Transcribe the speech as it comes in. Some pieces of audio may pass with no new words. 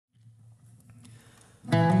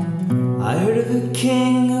I heard of a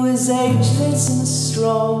king who is ageless and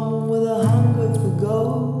strong, with a hunger for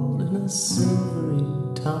gold and a silvery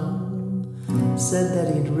tongue. Said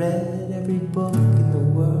that he'd read every book in the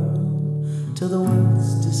world till the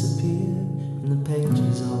words disappeared and the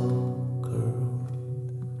pages all curled.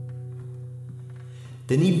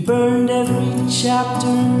 Then he burned every chapter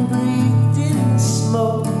and breathed in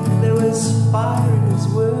smoke. There was fire in his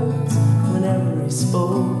words whenever he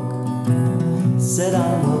spoke. Said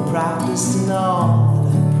I'm well practiced in all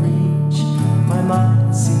that I preach. My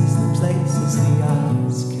mind sees the places the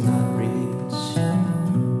eyes cannot reach.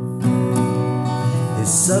 His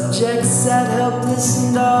subjects sat helpless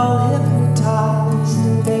and all hypnotized,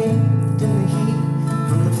 and bathed in the heat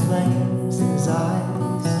from the flames in his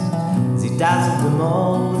eyes, as he dazzled them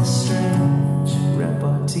all with strange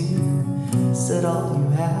repartee. Said all you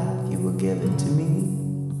have, you will give it to me.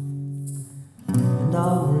 And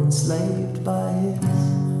all were enslaved by his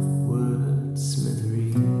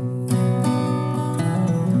wordsmithery.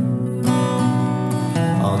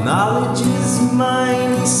 All knowledge is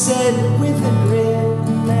mine, he said with a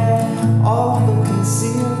grin. There all but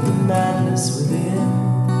concealed the madness within.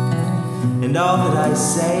 And all that I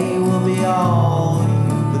say will be all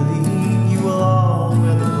you believe. You will all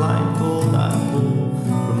wear the blindfold I pull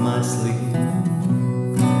from my sleeve.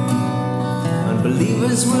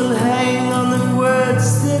 Unbelievers will hang on the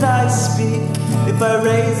words that I speak. If I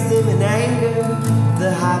raise them in anger,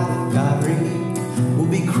 the havoc I wreak will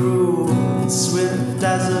be cruel and swift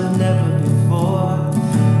as of never before.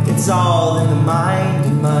 It's all in the mind,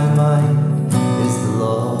 and my mind is the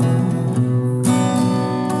law.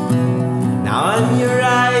 Now I'm your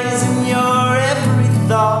eyes and your every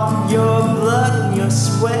thought. Your blood and your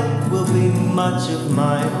sweat will be much of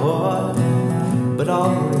my hoard. But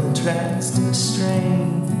all were entranced in a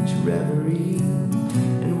strange reverie,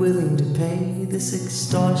 and willing to pay this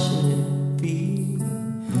extortionate fee,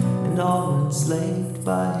 and all were enslaved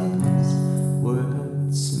by his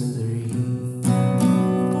wordsmithery.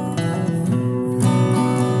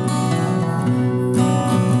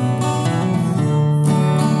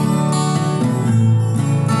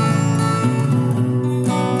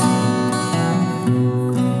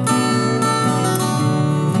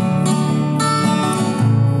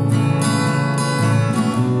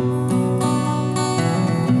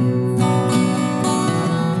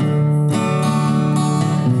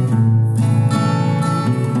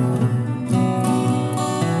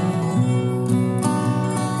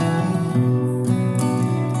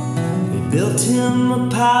 Built him a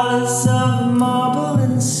palace of marble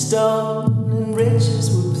and stone, and riches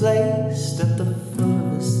were placed at the foot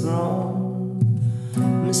of his throne.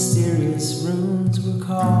 Mysterious runes were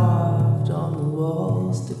carved on the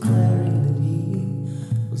walls, declaring that he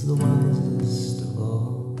was the wisest of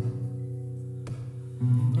all.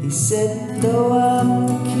 He said, though I'm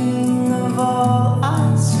the king of all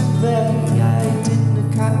I survey, I didn't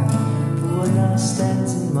account for what now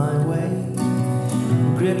stands in my way.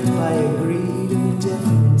 Gripped by a greed of a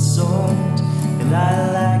different sort, and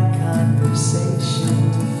I lack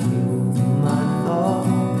conversation to fuel my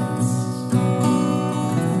thoughts.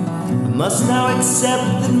 I must now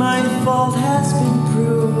accept that my fault has been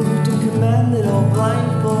proved, and command that all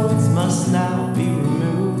blindfolds must now be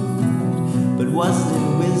removed. But was it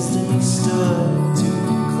in wisdom he stood to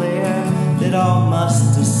declare that all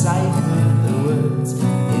must decipher the words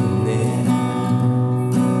in there?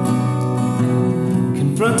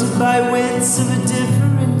 Confronted by wits of a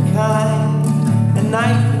different kind, a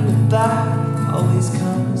knife in the back always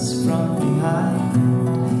comes from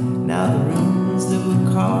behind. Now the runes that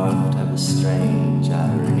were carved have a strange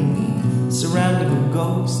irony, surrounded with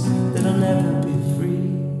ghosts that'll never be free,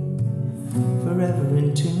 forever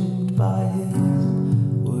entombed by him